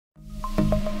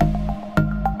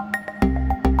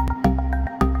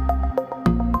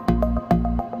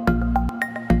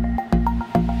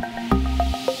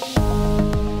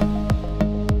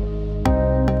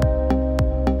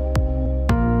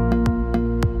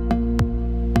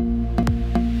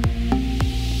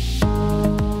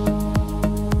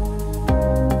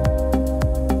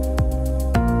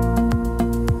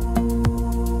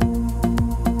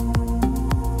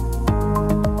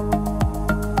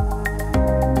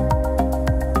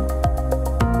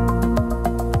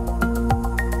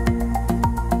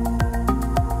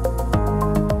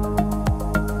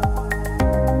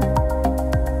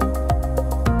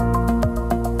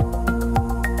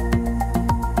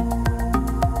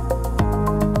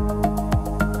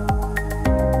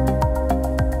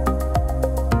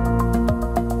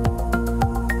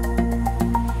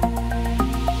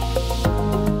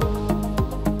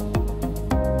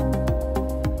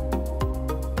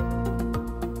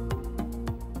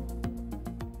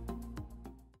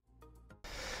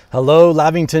Hello,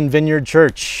 Lavington Vineyard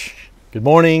Church. Good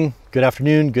morning, good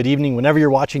afternoon, good evening, whenever you're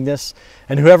watching this.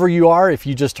 And whoever you are, if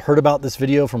you just heard about this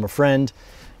video from a friend,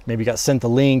 maybe got sent the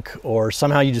link, or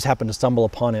somehow you just happened to stumble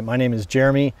upon it. My name is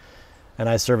Jeremy, and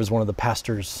I serve as one of the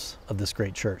pastors of this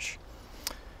great church.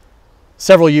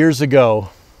 Several years ago,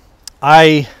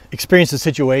 I experienced a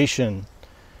situation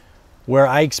where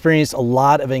I experienced a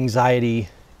lot of anxiety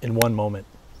in one moment.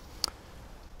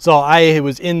 So I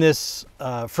was in this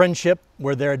friendship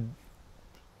where there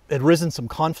had risen some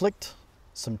conflict,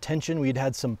 some tension. We'd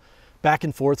had some back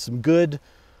and forth, some good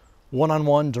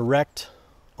one-on-one, direct,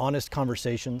 honest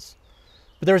conversations.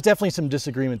 But there was definitely some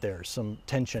disagreement there, some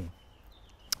tension.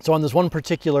 So on this one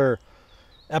particular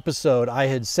episode, I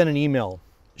had sent an email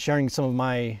sharing some of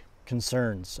my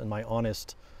concerns and my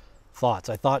honest thoughts.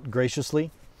 I thought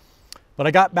graciously, but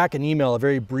I got back an email, a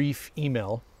very brief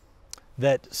email,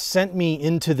 that sent me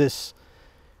into this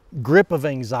grip of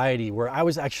anxiety where I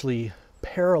was actually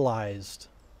paralyzed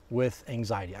with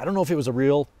anxiety. I don't know if it was a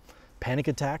real panic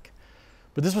attack,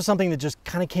 but this was something that just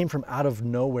kind of came from out of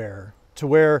nowhere, to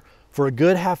where for a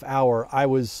good half hour I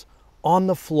was on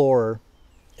the floor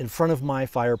in front of my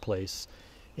fireplace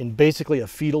in basically a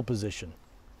fetal position.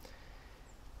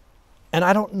 And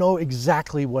I don't know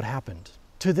exactly what happened.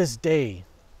 To this day,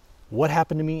 what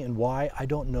happened to me and why, I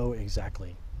don't know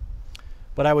exactly.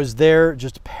 But I was there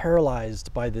just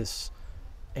paralyzed by this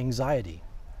anxiety.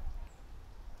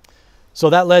 So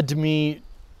that led to me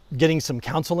getting some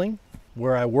counseling,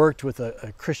 where I worked with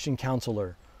a Christian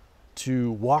counselor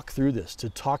to walk through this, to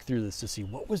talk through this, to see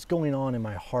what was going on in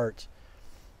my heart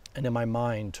and in my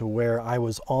mind, to where I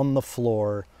was on the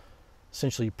floor,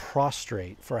 essentially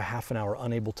prostrate for a half an hour,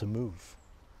 unable to move.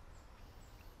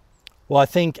 Well, I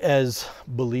think as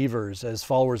believers, as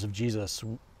followers of Jesus,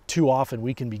 too often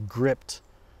we can be gripped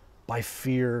by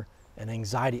fear and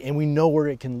anxiety, and we know where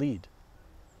it can lead.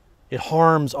 It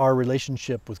harms our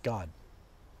relationship with God.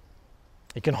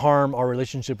 It can harm our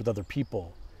relationship with other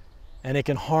people, and it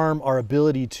can harm our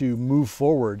ability to move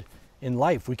forward in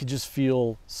life. We could just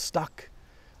feel stuck,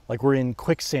 like we're in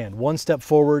quicksand, one step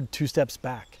forward, two steps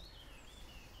back.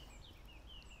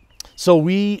 So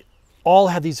we all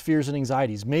have these fears and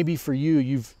anxieties. Maybe for you,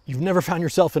 you've never found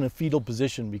yourself in a fetal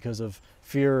position because of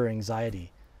fear or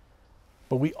anxiety.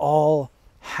 But we all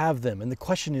have them. And the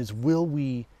question is, will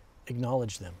we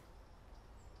acknowledge them?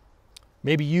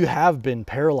 Maybe you have been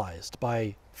paralyzed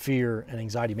by fear and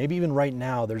anxiety. Maybe even right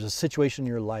now, there's a situation in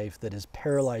your life that is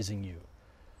paralyzing you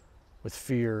with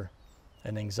fear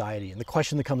and anxiety. And the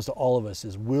question that comes to all of us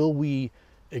is, will we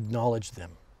acknowledge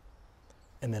them?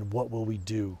 And then what will we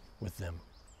do with them?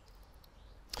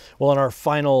 Well, in our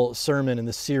final sermon in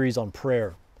this series on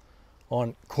prayer,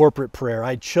 on corporate prayer,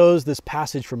 I chose this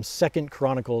passage from 2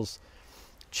 Chronicles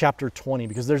chapter 20,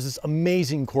 because there's this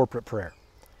amazing corporate prayer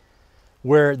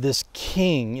where this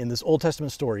king in this Old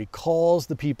Testament story calls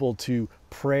the people to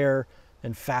prayer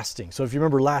and fasting. So if you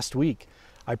remember last week,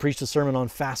 I preached a sermon on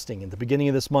fasting at the beginning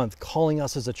of this month, calling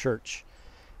us as a church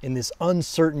in this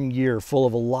uncertain year full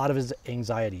of a lot of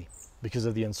anxiety because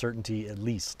of the uncertainty, at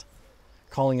least,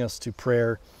 calling us to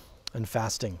prayer and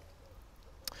fasting.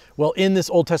 Well, in this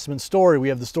Old Testament story, we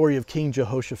have the story of King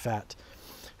Jehoshaphat,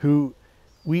 who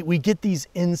we get these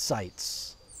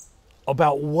insights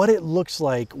about what it looks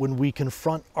like when we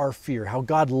confront our fear, how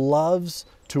God loves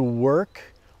to work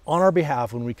on our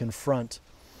behalf when we confront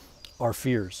our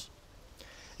fears.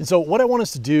 And so what I want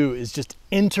us to do is just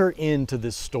enter into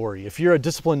this story. If you're a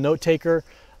disciplined note taker,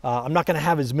 I'm not going to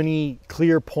have as many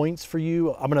clear points for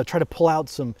you. I'm going to try to pull out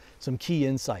some key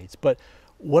insights. But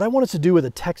what I want us to do with a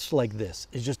text like this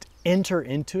is just enter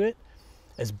into it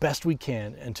as best we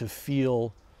can and to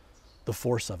feel the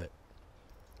force of it.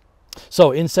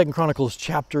 So in 2 Chronicles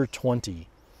chapter 20,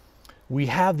 we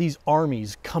have these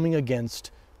armies coming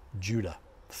against Judah.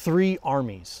 3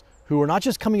 armies who are not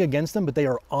just coming against them, but they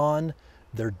are on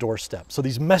their doorstep. So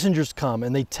these messengers come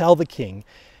and they tell the king,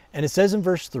 and it says in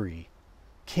verse 3,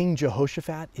 King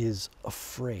Jehoshaphat is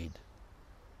afraid.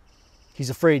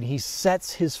 He's afraid, and he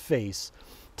sets his face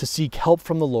to seek help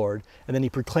from the Lord, and then he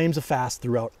proclaims a fast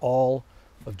throughout all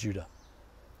of Judah.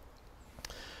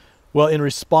 Well, in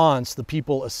response, the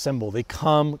people assemble. They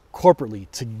come corporately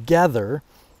together,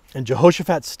 and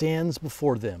Jehoshaphat stands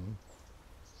before them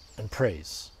and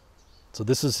prays. So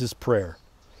this is his prayer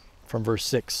from verse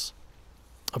 6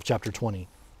 of chapter 20.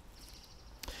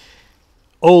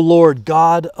 O Lord,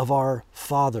 God of our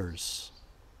fathers,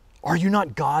 are you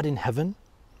not God in heaven?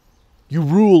 You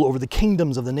rule over the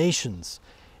kingdoms of the nations.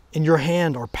 In your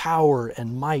hand are power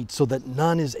and might, so that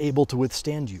none is able to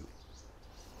withstand you.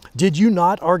 Did you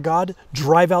not, our God,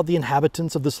 drive out the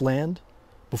inhabitants of this land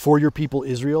before your people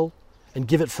Israel and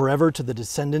give it forever to the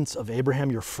descendants of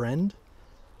Abraham, your friend.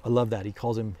 I love that. He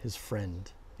calls him his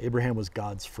friend. Abraham was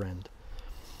God's friend.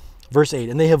 Verse 8,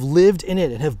 and they have lived in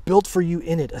it and have built for you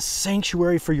in it a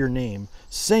sanctuary for your name,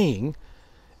 saying,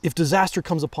 if disaster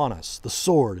comes upon us, the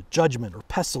sword, judgment, or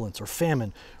pestilence, or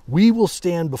famine, we will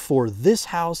stand before this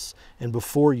house and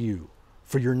before you,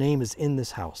 for your name is in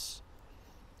this house,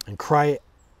 and cry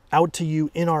out to you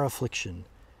in our affliction,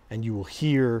 and you will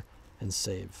hear and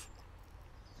save.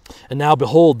 And now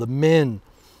behold, the men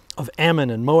of Ammon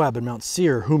and Moab and Mount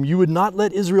Seir, whom you would not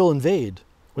let Israel invade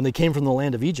when they came from the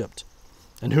land of Egypt,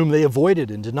 and whom they avoided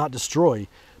and did not destroy,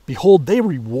 behold, they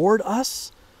reward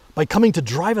us by coming to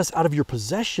drive us out of your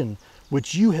possession,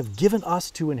 which you have given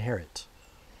us to inherit.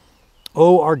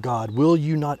 O our God, will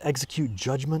you not execute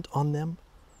judgment on them?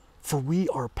 For we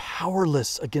are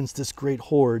powerless against this great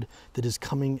horde that is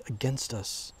coming against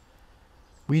us.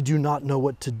 We do not know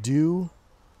what to do,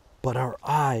 but our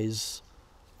eyes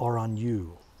are on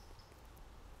you.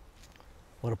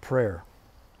 What a prayer.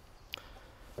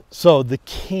 So the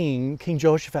king, King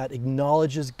Jehoshaphat,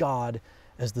 acknowledges God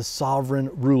as the sovereign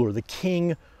ruler, the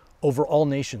king over all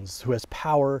nations, who has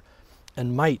power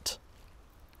and might.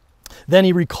 Then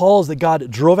he recalls that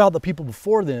God drove out the people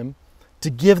before them to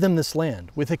give them this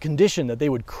land, with a condition that they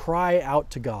would cry out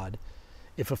to God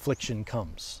if affliction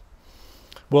comes.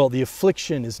 Well, the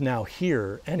affliction is now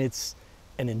here, and it's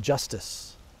an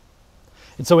injustice.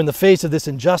 And so in the face of this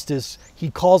injustice,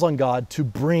 he calls on God to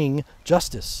bring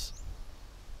justice.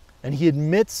 And he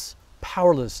admits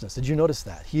powerlessness. Did you notice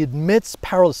that? He admits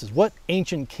powerlessness. What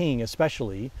ancient king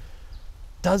especially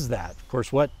does that? Of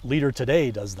course, what leader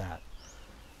today does that?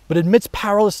 But admits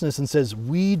powerlessness and says,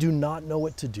 we do not know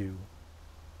what to do,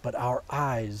 but our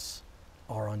eyes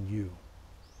are on you.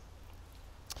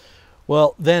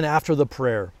 Well, then after the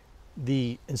prayer,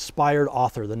 the inspired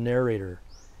author, the narrator,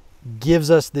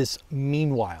 gives us this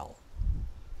meanwhile.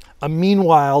 A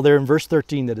meanwhile there in verse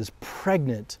 13 that is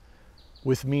pregnant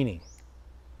with meaning.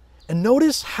 And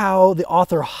notice how the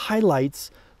author highlights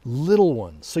little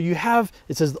ones. So you have,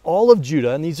 it says all of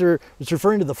Judah, and it's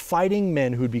referring to the fighting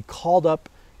men who would be called up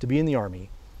to be in the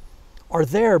army, are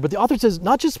there. But the author says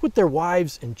not just with their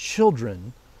wives and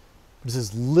children, but it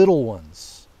says little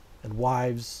ones and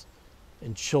wives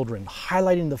and children,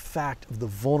 highlighting the fact of the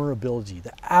vulnerability,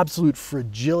 the absolute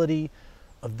fragility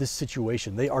of this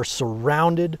situation. They are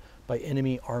surrounded by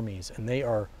enemy armies and they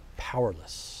are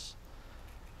powerless.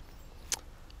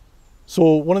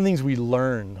 So one of the things we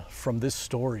learn from this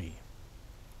story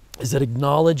is that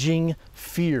acknowledging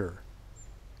fear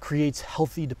creates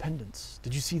healthy dependence.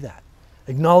 Did you see that?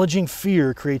 Acknowledging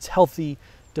fear creates healthy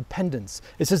dependence.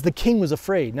 It says the king was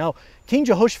afraid. Now, King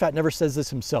Jehoshaphat never says this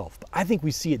himself, but I think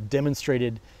we see it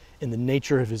demonstrated in the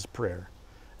nature of his prayer.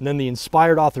 And then the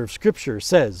inspired author of Scripture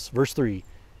says, verse 3,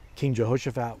 King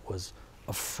Jehoshaphat was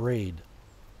afraid.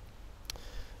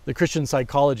 The Christian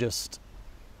psychologist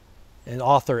and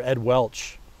author Ed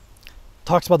Welch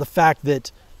talks about the fact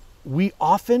that we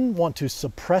often want to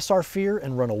suppress our fear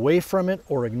and run away from it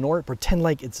or ignore it, pretend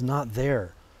like it's not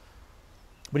there.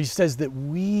 But he says that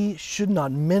we should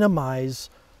not minimize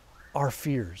our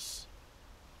fears.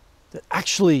 That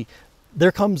actually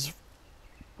there's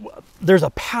a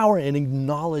power in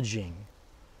acknowledging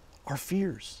our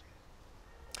fears.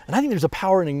 And I think there's a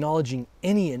power in acknowledging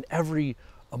any and every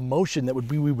emotion that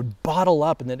we would bottle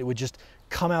up and that it would just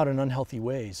come out in unhealthy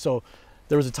ways. So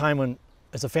there was a time when,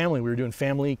 as a family, we were doing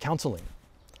family counseling.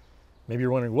 Maybe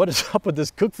you're wondering, what is up with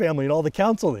this Cook family and all the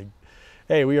counseling?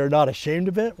 Hey, we are not ashamed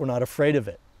of it. We're not afraid of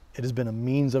it. It has been a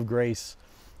means of grace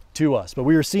to us. But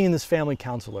we were seeing this family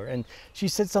counselor, and she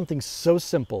said something so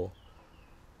simple,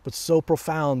 but so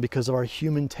profound because of our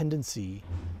human tendency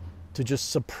to just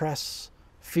suppress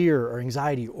fear or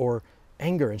anxiety or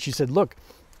anger. And she said, look,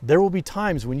 there will be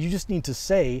times when you just need to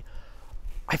say,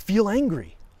 I feel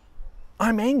angry.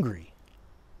 I'm angry.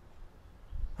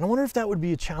 And I wonder if that would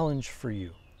be a challenge for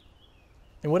you.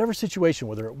 In whatever situation,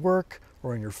 whether at work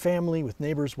or in your family, with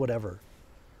neighbors, whatever.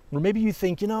 Or maybe you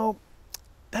think,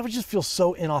 that would just feel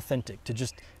so inauthentic to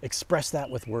just express that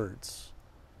with words.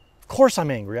 Of course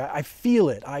I'm angry. I feel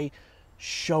it. I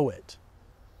show it.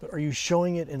 But are you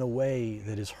showing it in a way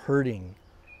that is hurting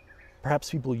perhaps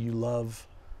people you love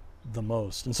the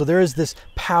most? And so there is this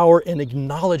power in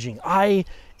acknowledging, I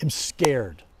am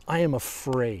scared, I am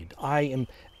afraid, I am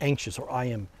anxious, or I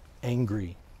am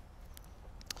angry.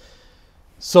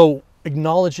 So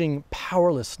acknowledging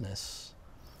powerlessness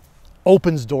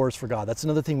opens doors for God. That's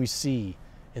another thing we see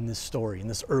in this story, in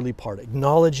this early part.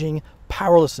 Acknowledging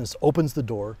powerlessness opens the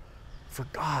door for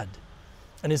God.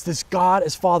 And it's this God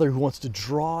as Father who wants to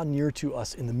draw near to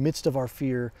us in the midst of our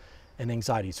fear and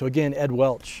anxiety. So again, Ed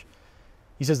Welch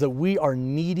He says that we are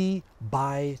needy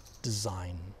by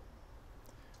design.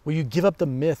 Will you give up the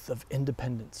myth of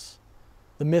independence,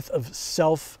 the myth of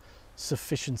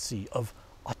self-sufficiency, of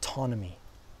autonomy?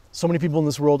 So many people in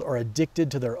this world are addicted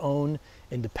to their own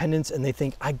independence, and they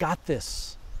think, I got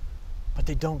this, but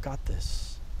they don't got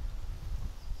this.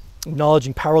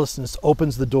 Acknowledging powerlessness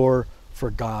opens the door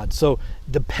for God. So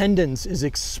dependence is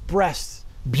expressed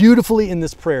beautifully in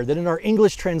this prayer that in our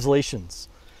English translations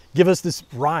give us this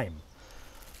rhyme.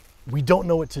 We don't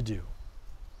know what to do,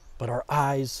 but our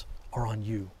eyes are on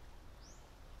you.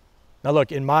 Now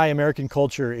look, in my American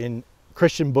culture, in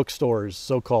Christian bookstores,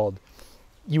 so-called,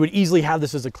 you would easily have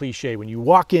this as a cliche. When you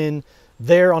walk in,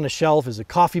 there on a shelf is a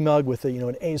coffee mug with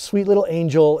a sweet little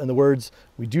angel and the words,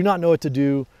 we do not know what to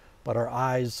do, but our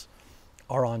eyes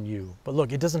are on you. But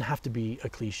look, it doesn't have to be a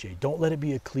cliche. Don't let it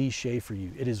be a cliche for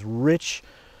you. It is rich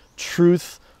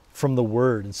truth from the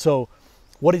word. And so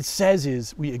what it says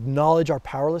is we acknowledge our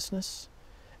powerlessness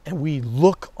and we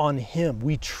look on him.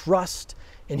 We trust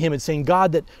in him. It's saying,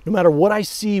 God, that no matter what I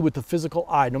see with the physical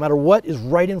eye, no matter what is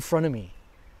right in front of me,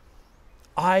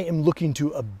 I am looking to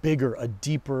a bigger, a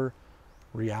deeper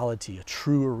reality, a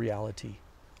truer reality.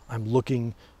 I'm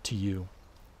looking to you.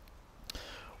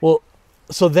 Well,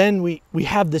 so then we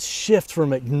have this shift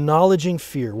from acknowledging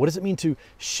fear. What does it mean to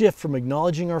shift from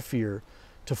acknowledging our fear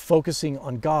to focusing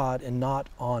on God and not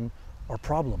on our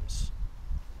problems?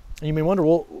 And you may wonder,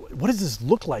 well, what does this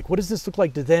look like? What does this look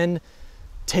like to then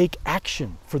take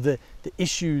action for the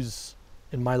issues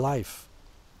in my life?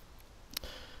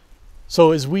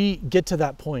 So as we get to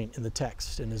that point in the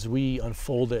text and as we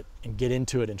unfold it and get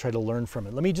into it and try to learn from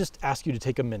it, let me just ask you to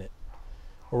take a minute,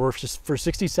 or for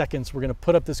 60 seconds, we're going to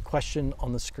put up this question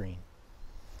on the screen.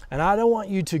 And I don't want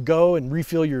you to go and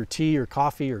refill your tea or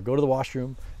coffee or go to the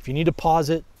washroom. If you need to pause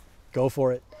it, go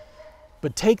for it.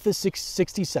 But take the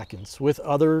 60 seconds with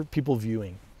other people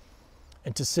viewing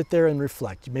and to sit there and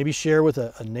reflect. Maybe share with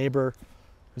a neighbor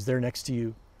who's there next to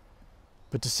you.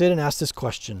 But to sit and ask this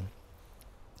question: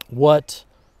 what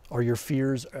are your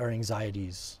fears or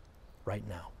anxieties right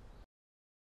now?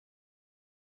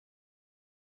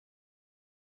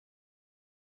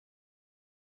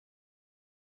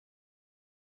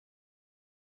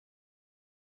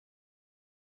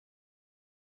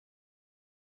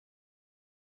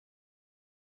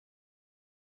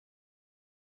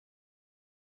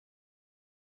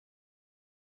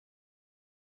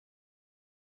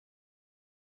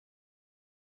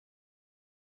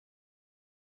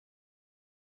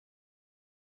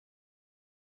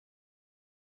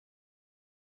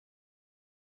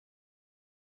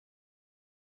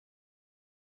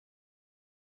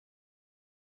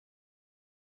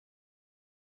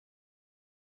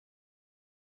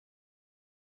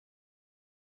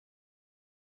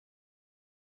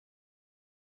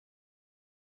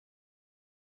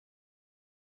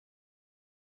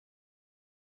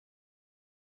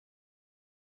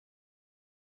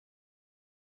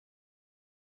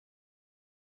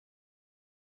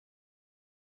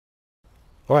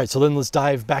 All right, so then let's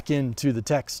dive back into the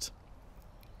text.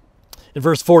 In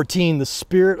verse 14, the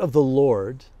Spirit of the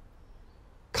Lord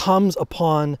comes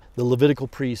upon the Levitical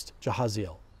priest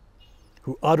Jahaziel,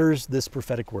 who utters this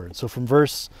prophetic word. So from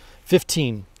verse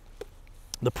 15,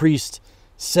 the priest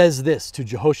says this to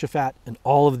Jehoshaphat and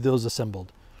all of those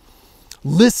assembled.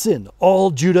 Listen,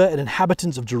 all Judah and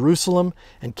inhabitants of Jerusalem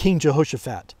and King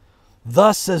Jehoshaphat.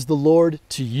 Thus says the Lord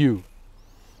to you.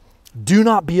 Do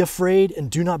not be afraid and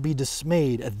do not be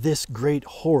dismayed at this great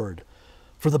horde,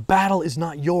 for the battle is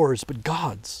not yours, but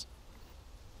God's.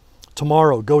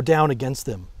 Tomorrow go down against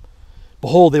them.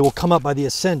 Behold, they will come up by the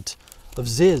ascent of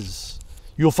Ziz.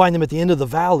 You will find them at the end of the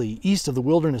valley, east of the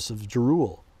wilderness of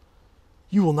Jeruel.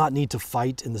 You will not need to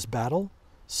fight in this battle.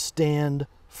 Stand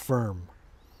firm.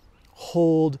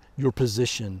 Hold your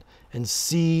position and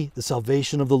see the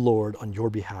salvation of the Lord on your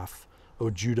behalf, O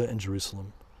Judah and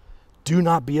Jerusalem. Do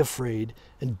not be afraid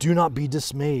and do not be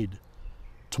dismayed.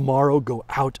 Tomorrow go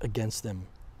out against them,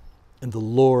 and the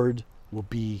Lord will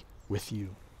be with you.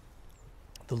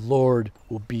 The Lord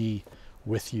will be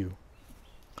with you.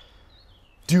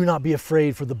 Do not be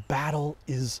afraid, for the battle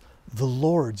is the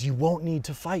Lord's. You won't need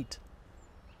to fight.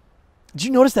 Did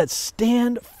you notice that?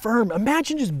 Stand firm.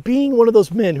 Imagine just being one of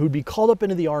those men who'd be called up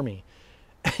into the army,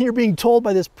 and you're being told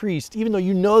by this priest, even though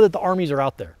you know that the armies are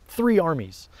out there, 3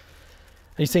 armies,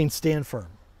 and he's saying, stand firm,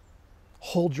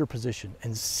 hold your position,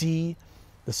 and see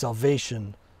the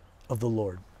salvation of the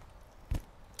Lord.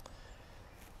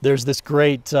 There's this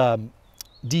great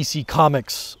DC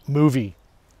Comics movie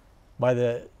by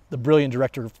the brilliant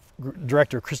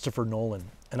director Christopher Nolan.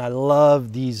 And I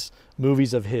love these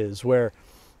movies of his where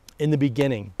in the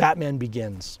beginning, Batman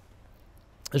Begins.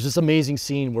 There's this amazing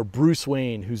scene where Bruce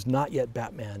Wayne, who's not yet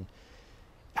Batman,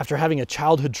 after having a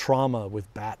childhood trauma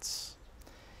with bats,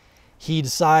 he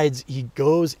decides he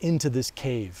goes into this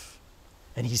cave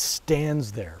and he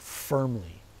stands there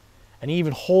firmly. And he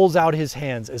even holds out his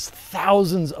hands as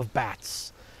thousands of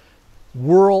bats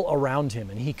whirl around him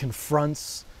and he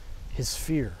confronts his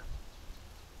fear.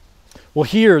 Well,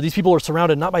 here, these people are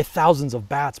surrounded not by thousands of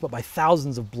bats, but by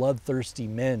thousands of bloodthirsty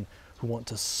men who want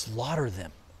to slaughter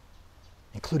them,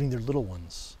 including their little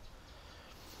ones.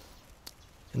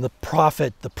 And the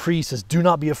prophet, the priest says, do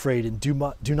not be afraid and do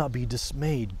not be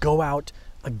dismayed. Go out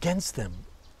against them.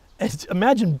 And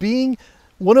imagine being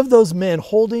one of those men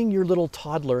holding your little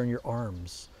toddler in your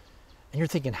arms. And you're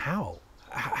thinking, how?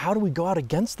 How do we go out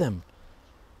against them?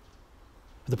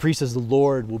 The priest says, the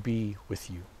Lord will be with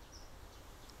you.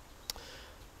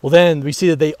 Well, then we see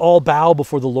that they all bow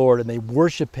before the Lord and they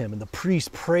worship him. And the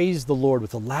priest praised the Lord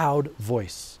with a loud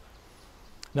voice.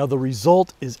 Now, the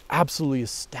result is absolutely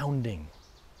astounding.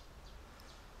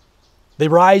 They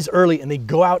rise early and they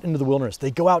go out into the wilderness. They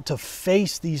go out to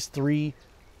face these three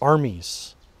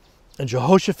armies. And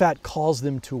Jehoshaphat calls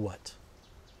them to what?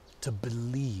 To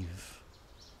believe.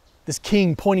 This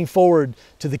king pointing forward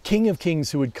to the King of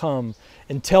Kings who would come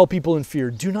and tell people in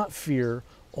fear, do not fear,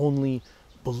 only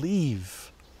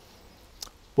believe.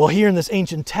 Well, here in this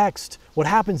ancient text, what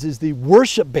happens is the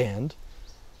worship band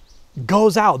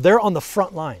goes out. They're on the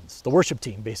front lines, the worship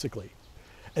team, basically.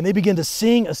 And they begin to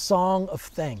sing a song of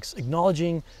thanks,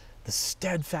 acknowledging the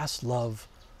steadfast love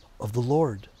of the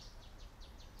Lord.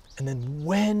 And then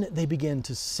when they begin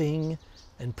to sing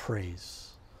and praise,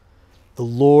 the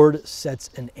Lord sets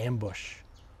an ambush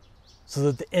so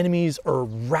that the enemies are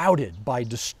routed by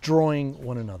destroying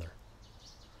one another.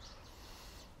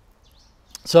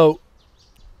 So,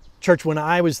 church, when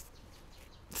I was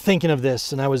thinking of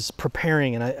this and I was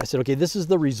preparing and I said, okay, this is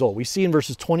the result. We see in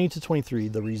verses 20 to 23,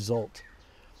 the result.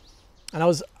 And I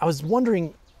was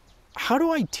wondering, how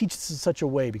do I teach this in such a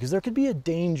way? Because there could be a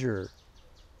danger,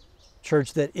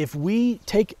 church, that if we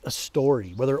take a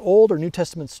story, whether Old or New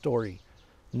Testament story,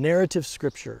 narrative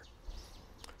scripture,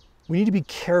 we need to be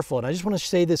careful. And I just want to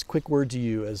say this quick word to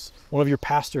you as one of your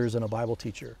pastors and a Bible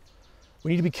teacher.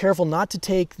 We need to be careful not to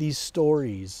take these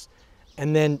stories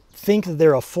and then think that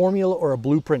they're a formula or a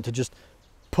blueprint to just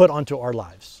put onto our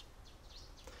lives.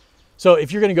 So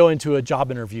if you're going to go into a job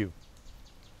interview,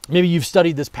 maybe you've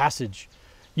studied this passage.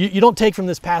 You don't take from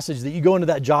this passage that you go into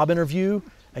that job interview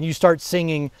and you start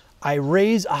singing, I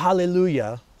raise a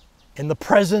hallelujah in the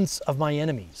presence of my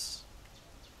enemies.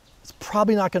 It's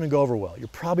probably not going to go over well. You're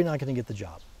probably not going to get the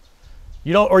job.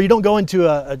 You don't go into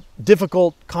a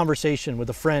difficult conversation with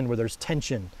a friend where there's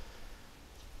tension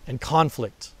and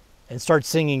conflict and start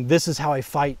singing, this is how I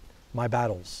fight my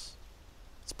battles.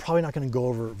 It's probably not going to go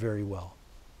over very well.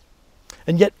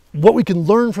 And yet what we can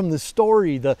learn from this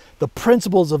story, the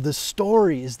principles of this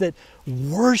story, is that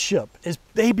worship, as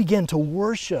they begin to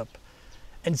worship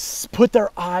and put their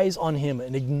eyes on him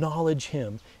and acknowledge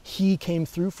him, he came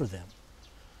through for them.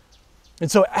 And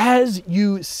so as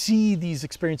you see these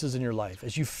experiences in your life,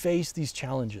 as you face these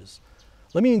challenges,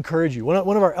 let me encourage you. One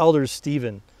of our elders,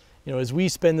 Stephen, as we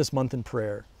spend this month in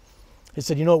prayer, he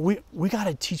said, we got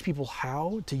to teach people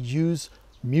how to use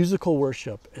musical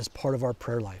worship as part of our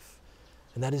prayer life.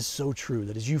 And that is so true,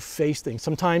 that as you face things,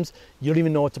 sometimes you don't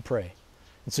even know what to pray.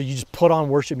 And so you just put on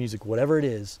worship music, whatever it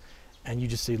is, and you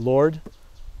just say, Lord,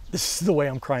 this is the way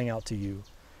I'm crying out to you,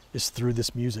 is through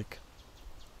this music.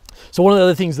 So one of the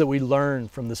other things that we learn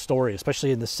from the story,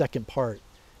 especially in the second part,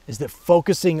 is that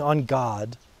focusing on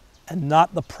God and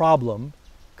not the problem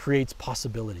creates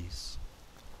possibilities.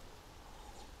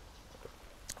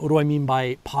 What do I mean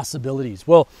by possibilities?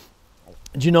 Well,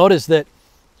 did you notice that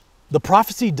the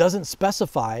prophecy doesn't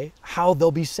specify how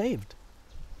they'll be saved?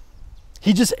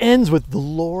 He just ends with, the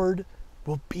Lord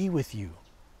will be with you.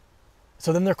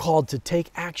 So then they're called to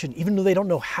take action. Even though they don't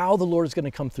know how the Lord is going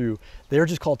to come through, they're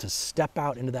just called to step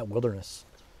out into that wilderness.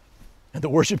 And the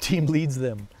worship team leads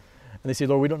them. And they say,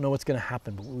 Lord, we don't know what's going to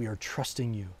happen, but we are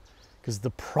trusting you. Because the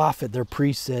prophet, their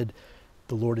priest, said,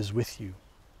 the Lord is with you.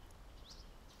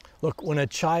 Look, when a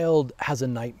child has a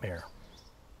nightmare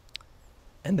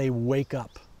and they wake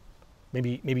up,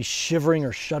 maybe shivering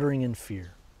or shuddering in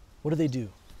fear, what do?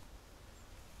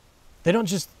 They don't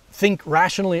just think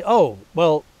rationally, oh,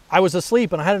 well, I was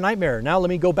asleep and I had a nightmare. Now let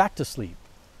me go back to sleep.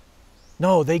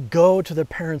 No, they go to their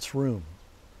parents' room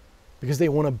because they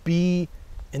want to be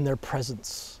in their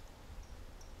presence,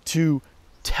 to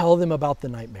tell them about the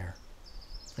nightmare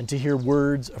and to hear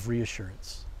words of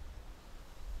reassurance.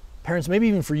 Parents, maybe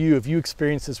even for you, if you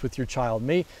experience this with your child,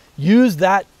 may use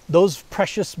those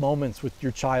precious moments with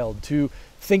your child to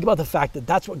think about the fact that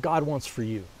that's what God wants for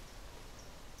you.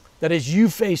 That as you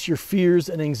face your fears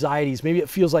and anxieties, maybe it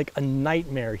feels like a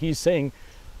nightmare, He's saying,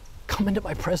 come into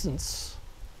my presence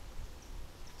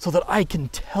so that I can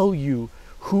tell you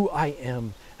who I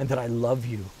am and that I love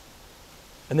you.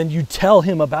 And then you tell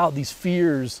Him about these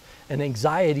fears and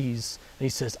anxieties, and He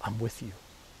says, I'm with you.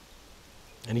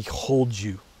 And He holds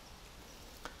you.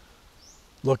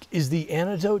 Look, is the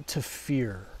antidote to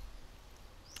fear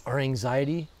or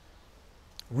anxiety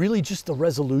really just the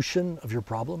resolution of your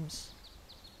problems?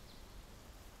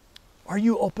 Are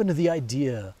you open to the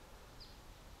idea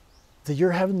that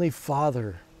your Heavenly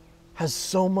Father has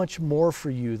so much more for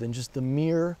you than just the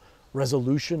mere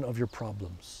resolution of your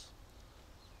problems?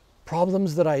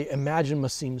 Problems that I imagine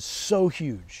must seem so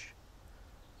huge.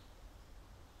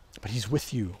 But He's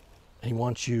with you, and He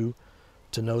wants you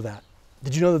to know that.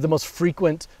 Did you know that the most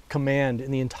frequent command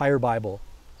in the entire Bible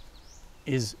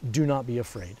is do not be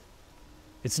afraid?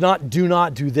 It's not do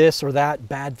not do this or that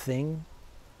bad thing.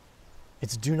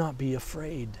 It's do not be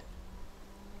afraid.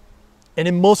 And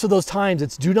in most of those times,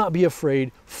 it's do not be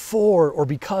afraid for or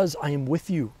because I am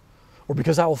with you or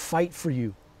because I will fight for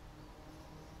you.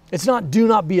 It's not do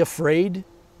not be afraid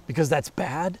because that's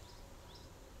bad.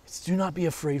 It's do not be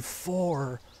afraid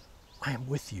for I am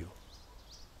with you.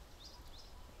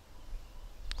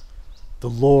 The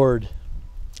Lord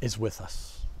is with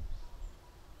us.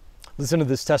 Listen to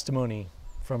this testimony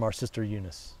from our sister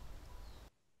Eunice.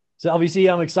 So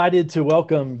LVC, I'm excited to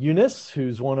welcome Eunice,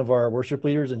 who's one of our worship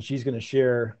leaders, and she's going to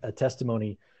share a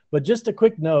testimony. But just a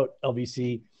quick note,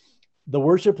 LVC, the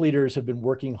worship leaders have been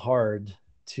working hard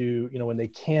to, when they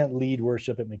can't lead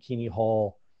worship at McKinney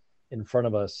Hall in front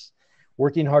of us,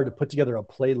 working hard to put together a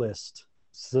playlist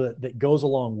that goes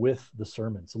along with the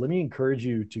sermon. So let me encourage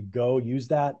you to go use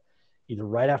that either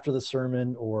right after the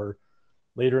sermon or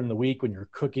later in the week when you're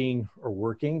cooking or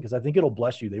working, because I think it'll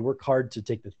bless you. They work hard to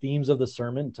take the themes of the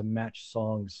sermon to match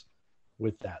songs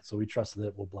with that. So we trust that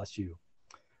it will bless you.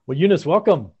 Well, Eunice,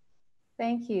 welcome.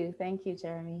 Thank you. Thank you,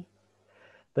 Jeremy.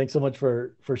 Thanks so much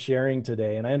for sharing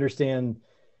today. And I understand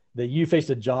that you faced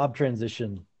a job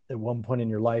transition at one point in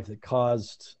your life that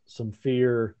caused some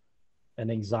fear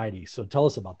and anxiety. So tell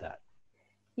us about that.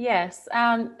 Yes.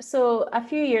 So a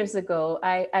few years ago,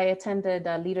 I attended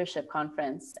a leadership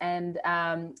conference, and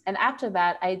after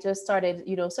that, I just started,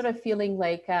 sort of feeling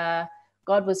like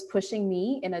God was pushing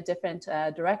me in a different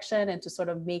direction and to sort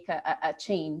of make a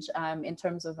change in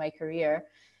terms of my career.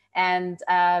 And,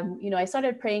 I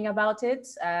started praying about it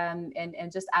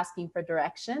and just asking for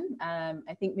direction.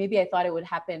 I think maybe I thought it would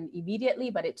happen immediately,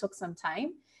 but it took some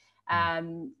time.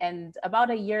 And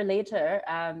about a year later,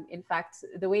 in fact,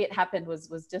 the way it happened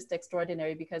was just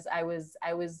extraordinary, because I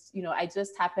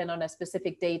just happened on a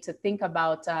specific day to think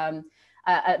about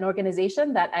an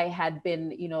organization that I had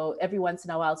been, every once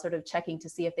in a while sort of checking to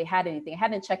see if they had anything. I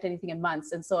hadn't checked anything in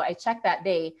months. And so I checked that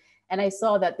day and I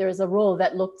saw that there was a role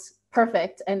that looked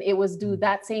perfect and it was due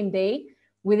that same day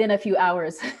within a few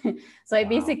hours. So I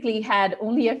basically had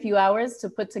only a few hours to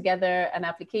put together an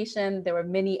application. There were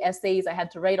many essays. I had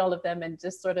to write all of them and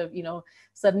just sort of,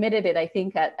 submitted it, I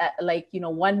think at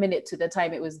 1 minute to the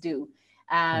time it was due.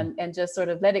 And just sort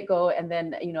of let it go. And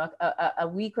then, a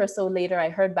week or so later, I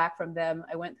heard back from them.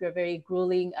 I went through a very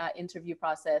grueling interview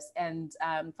process. And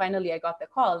finally, I got the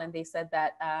call and they said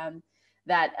that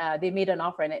they made an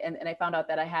offer, and I found out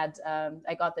that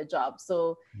I got the job.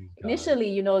 So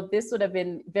initially, this would have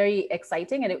been very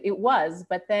exciting, and it was,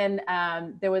 but then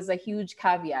there was a huge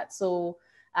caveat. So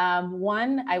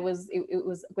one, it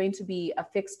was going to be a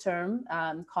fixed term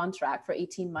contract for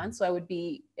 18 months. So I would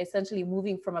be essentially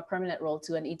moving from a permanent role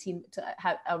to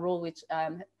have a role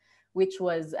which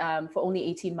was for only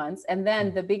 18 months. And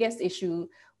then the biggest issue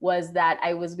was that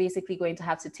I was basically going to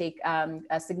have to take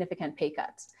a significant pay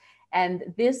cut.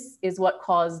 And this is what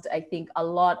caused, I think, a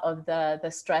lot of the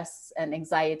stress and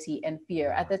anxiety and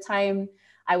fear. At the time,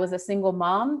 I was a single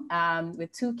mom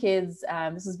with 2 kids.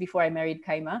 This was before I married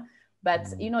Kaima. But,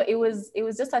 it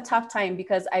was just a tough time,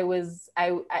 because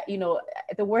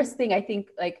the worst thing I think,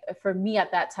 like for me at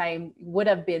that time, would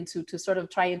have been to sort of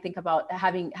try and think about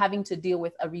having to deal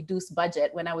with a reduced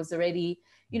budget when I was already,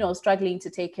 struggling to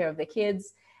take care of the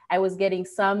kids. I was getting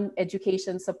some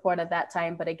education support at that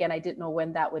time, but again, I didn't know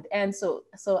when that would end. So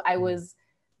I was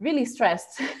really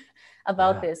stressed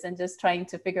about this and just trying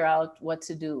to figure out what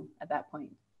to do at that point.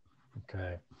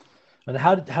 Okay. And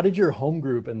how did your home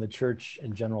group and the church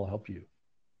in general help you?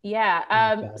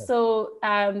 Yeah. So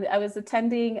I was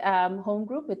attending home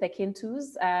group with the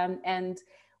Kintus, and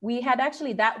we had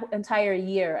actually that entire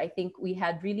year, I think we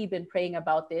had really been praying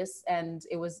about this. And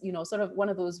it was, sort of one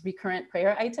of those recurrent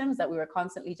prayer items that we were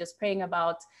constantly just praying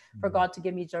about for God to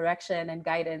give me direction and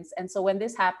guidance. And so when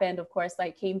this happened, of course,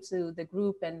 I came to the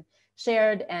group and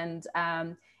shared. And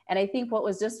I think what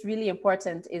was just really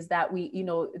important is that we,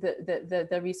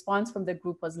 the response from the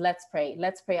group was, let's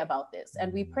pray about this.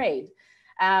 And we prayed.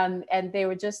 And they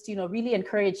were just, really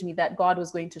encouraged me that God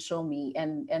was going to show me,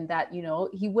 and that,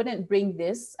 he wouldn't bring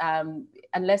this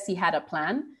unless he had a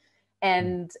plan.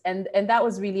 And that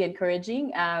was really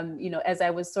encouraging, as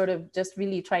I was sort of just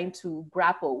really trying to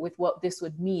grapple with what this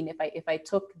would mean if I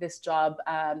took this job,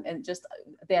 and just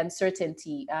the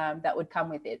uncertainty that would come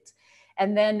with it.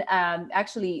 And then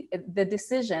actually the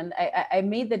decision, I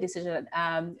made the decision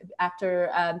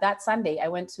after that Sunday. I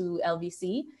went to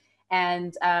LVC.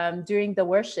 And during the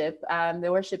worship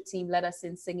team led us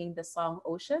in singing the song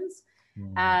Oceans.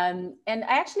 And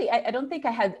I don't think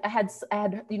I had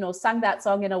sung that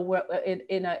song in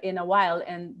a while.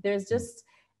 And there's just,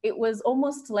 it was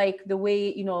almost like the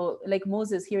way, like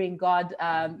Moses hearing God,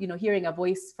 hearing a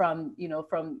voice from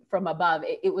above.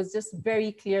 It was just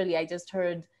very clearly, I just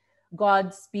heard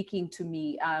God speaking to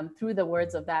me through the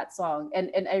words of that song.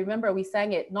 And I remember we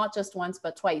sang it not just once,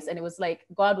 but twice. And it was like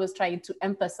God was trying to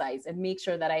emphasize and make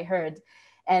sure that I heard.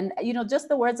 And, just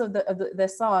the words of the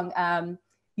song,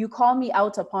 you call me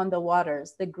out upon the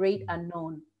waters, the great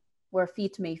unknown, where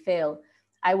feet may fail.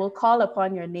 I will call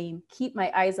upon your name, keep my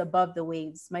eyes above the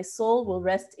waves. My soul will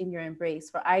rest in your embrace,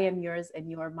 for I am yours and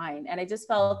you are mine. And I just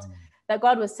felt that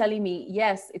God was telling me,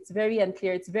 yes, it's very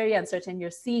unclear, it's very uncertain.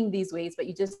 You're seeing these ways, but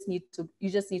you just need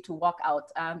to walk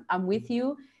out. I'm with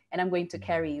you, and I'm going to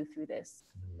carry you through this.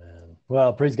 Amen.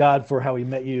 Well, praise God for how he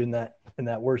met you in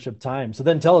that worship time. So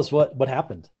then tell us what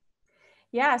happened.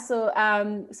 Yeah. So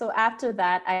after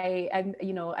that,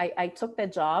 I took the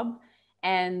job.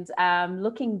 And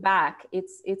looking back,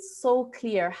 it's so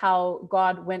clear how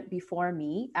God went before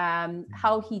me,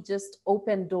 how he just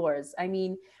opened doors. I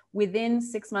mean, within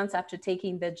 6 months after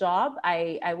taking the job,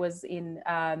 I was in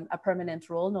a permanent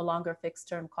role, no longer fixed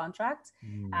term contract.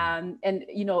 And,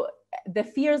 the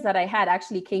fears that I had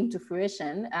actually came to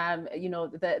fruition.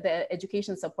 The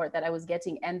education support that I was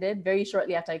getting ended very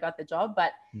shortly after I got the job.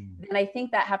 But then I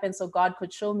think that happened so God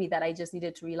could show me that I just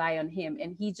needed to rely on him.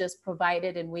 And he just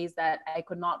provided in ways that I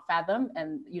could not fathom,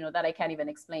 and, that I can't even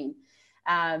explain.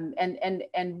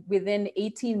 And within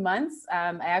 18 months,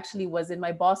 I actually was in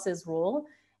my boss's role.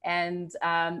 And,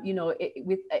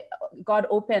 God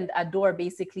opened a door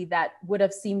basically that would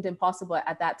have seemed impossible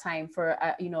at that time for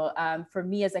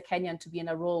me as a Kenyan to be in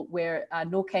a role where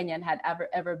no Kenyan had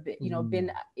ever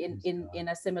been in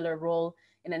a similar role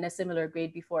and in a similar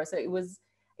grade before. So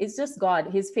it's just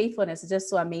God, his faithfulness is just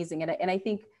so amazing. And I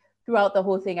think throughout the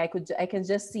whole thing, I can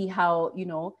just see how,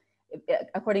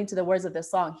 according to the words of the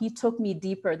song, he took me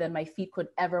deeper than my feet could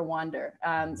ever wander.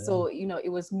 So, it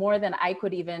was more than I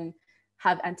could even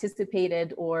have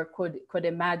anticipated or could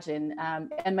imagine.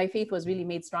 And my faith was really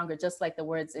made stronger, just like the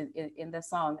words in the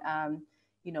song,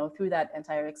 through that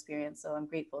entire experience. So I'm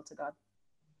grateful to God.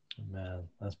 Man,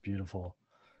 that's beautiful.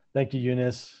 Thank you,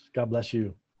 Eunice. God bless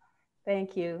you.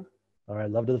 Thank you. All right.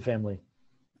 Love to the family.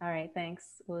 All right.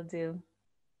 Thanks. Will do.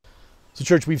 So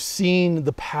church, we've seen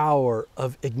the power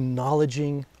of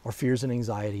acknowledging our fears and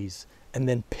anxieties and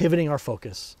then pivoting our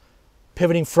focus,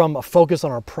 pivoting from a focus on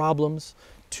our problems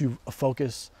to a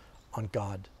focus on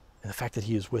God and the fact that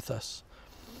he is with us.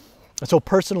 And so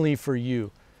personally for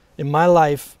you, in my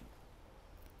life,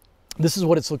 this is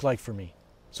what it's looked like for me.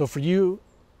 So for you,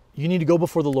 you need to go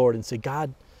before the Lord and say,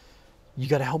 God, you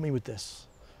got to help me with this.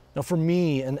 Now for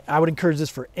me, and I would encourage this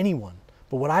for anyone,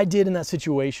 but what I did in that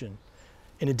situation,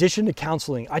 in addition to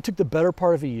counseling, I took the better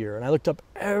part of a year and I looked up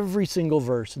every single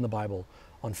verse in the Bible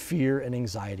on fear and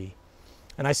anxiety.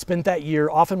 And I spent that year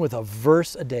often with a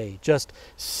verse a day, just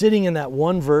sitting in that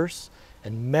one verse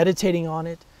and meditating on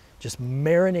it, just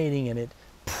marinating in it,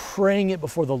 praying it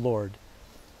before the Lord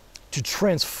to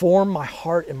transform my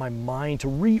heart and my mind, to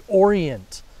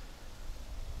reorient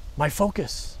my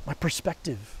focus, my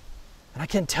perspective. And I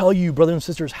can't tell you, brothers and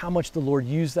sisters, how much the Lord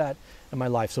used that in my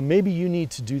life. So maybe you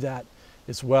need to do that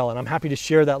as well. And I'm happy to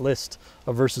share that list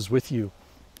of verses with you.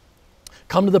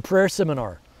 Come to the prayer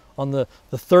seminar on the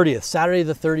 30th, Saturday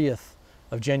the 30th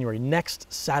of January,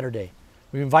 next Saturday.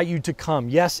 We invite you to come.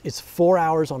 Yes, it's 4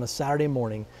 hours on a Saturday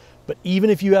morning, but even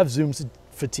if you have Zoom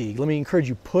fatigue, let me encourage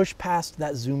you, push past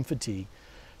that Zoom fatigue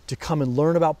to come and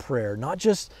learn about prayer, not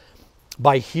just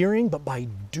by hearing, but by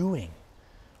doing.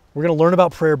 We're going to learn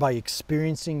about prayer by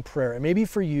experiencing prayer. And maybe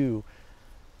for you,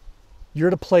 you're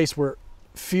at a place where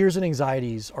fears and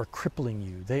anxieties are crippling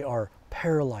you. They are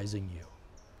paralyzing you.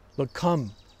 Look,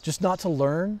 come, just not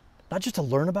just to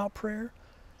learn about prayer,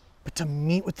 but to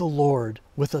meet with the Lord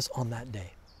with us on that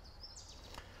day.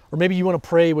 Or maybe you want to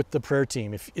pray with the prayer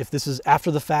team. If this is after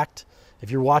the fact,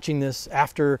 if you're watching this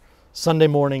after Sunday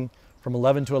morning from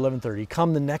 11 to 11:30,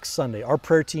 come the next Sunday. Our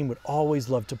prayer team would always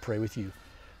love to pray with you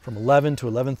from 11 to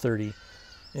 11:30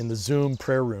 in the Zoom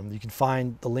prayer room. You can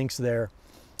find the links there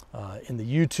in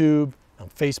the YouTube, on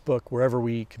Facebook, wherever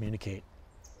we communicate.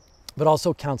 But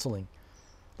also counseling.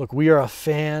 Look, we are a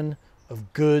fan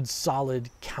of good,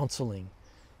 solid counseling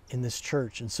in this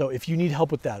church. And so if you need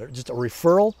help with that, or just a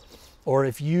referral, or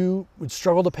if you would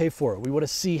struggle to pay for it, we want to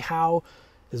see how,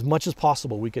 as much as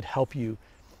possible, we could help you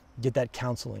get that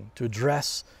counseling to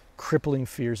address crippling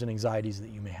fears and anxieties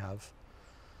that you may have.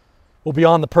 Well,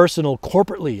 beyond the personal,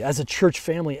 corporately, as a church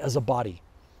family, as a body.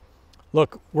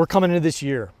 Look, we're coming into this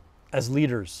year as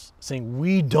leaders saying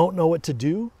we don't know what to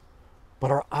do, but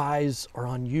our eyes are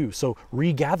on you. So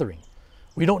regathering.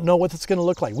 We don't know what it's going to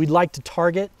look like. We'd like to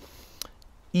target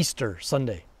Easter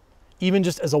Sunday, even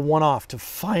just as a one-off, to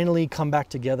finally come back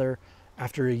together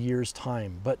after a year's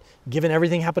time. But given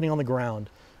everything happening on the ground,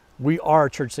 we are,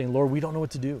 church, saying, Lord, we don't know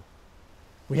what to do.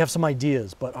 We have some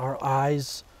ideas, but our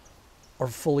eyes are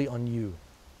fully on you.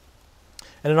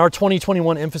 And in our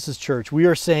 2021 Emphasis Church, we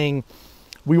are saying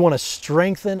we want to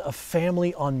strengthen a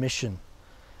family on mission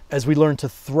as we learn to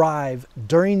thrive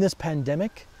during this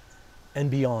pandemic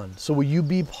and beyond. So will you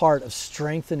be part of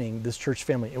strengthening this church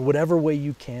family in whatever way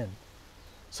you can,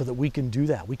 so that we can do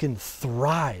that? We can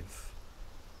thrive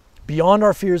beyond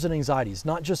our fears and anxieties,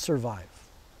 not just survive.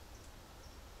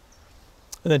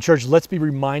 And then, church, let's be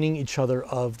reminding each other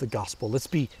of the gospel. Let's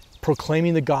be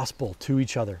proclaiming the gospel to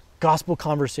each other. Gospel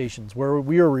conversations where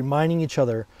we are reminding each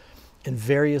other in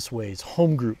various ways,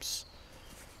 home groups,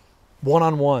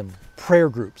 one-on-one, prayer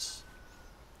groups,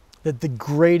 that the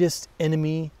greatest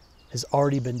enemy has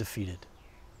already been defeated.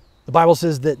 The Bible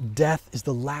says that death is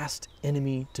the last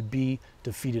enemy to be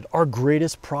defeated. Our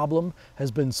greatest problem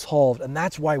has been solved, and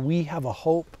that's why we have a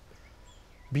hope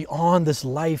beyond this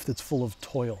life that's full of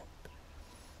toil.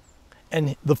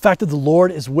 And the fact that the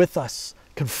Lord is with us,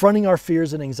 confronting our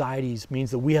fears and anxieties,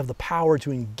 means that we have the power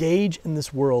to engage in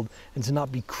this world and to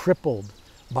not be crippled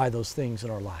by those things in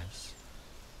our lives.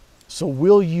 So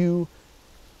will you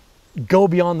go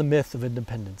beyond the myth of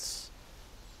independence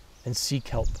and seek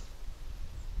help?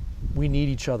 We need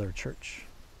each other, church.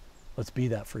 Let's be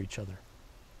that for each other.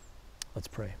 Let's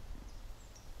pray.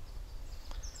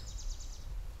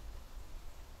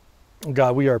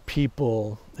 God, we are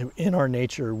people who, in our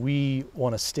nature, we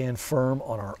want to stand firm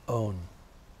on our own.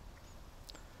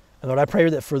 And Lord, I pray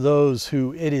that for those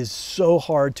who it is so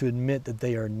hard to admit that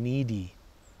they are needy,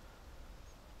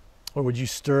 Lord, would you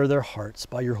stir their hearts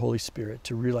by your Holy Spirit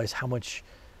to realize how much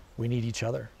we need each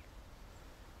other.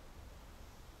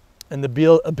 And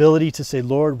the ability to say,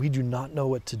 Lord, we do not know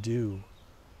what to do,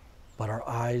 but our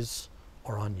eyes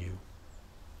are on you.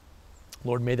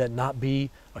 Lord, may that not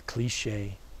be a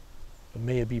cliche, but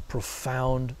may it be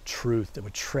profound truth that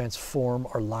would transform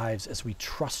our lives as we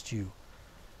trust you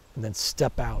and then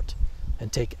step out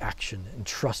and take action and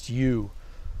trust you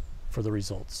for the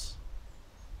results.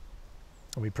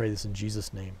 And we pray this in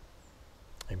Jesus' name.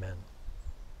 Amen.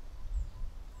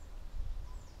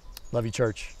 Love you,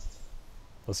 church.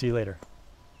 We'll see you later.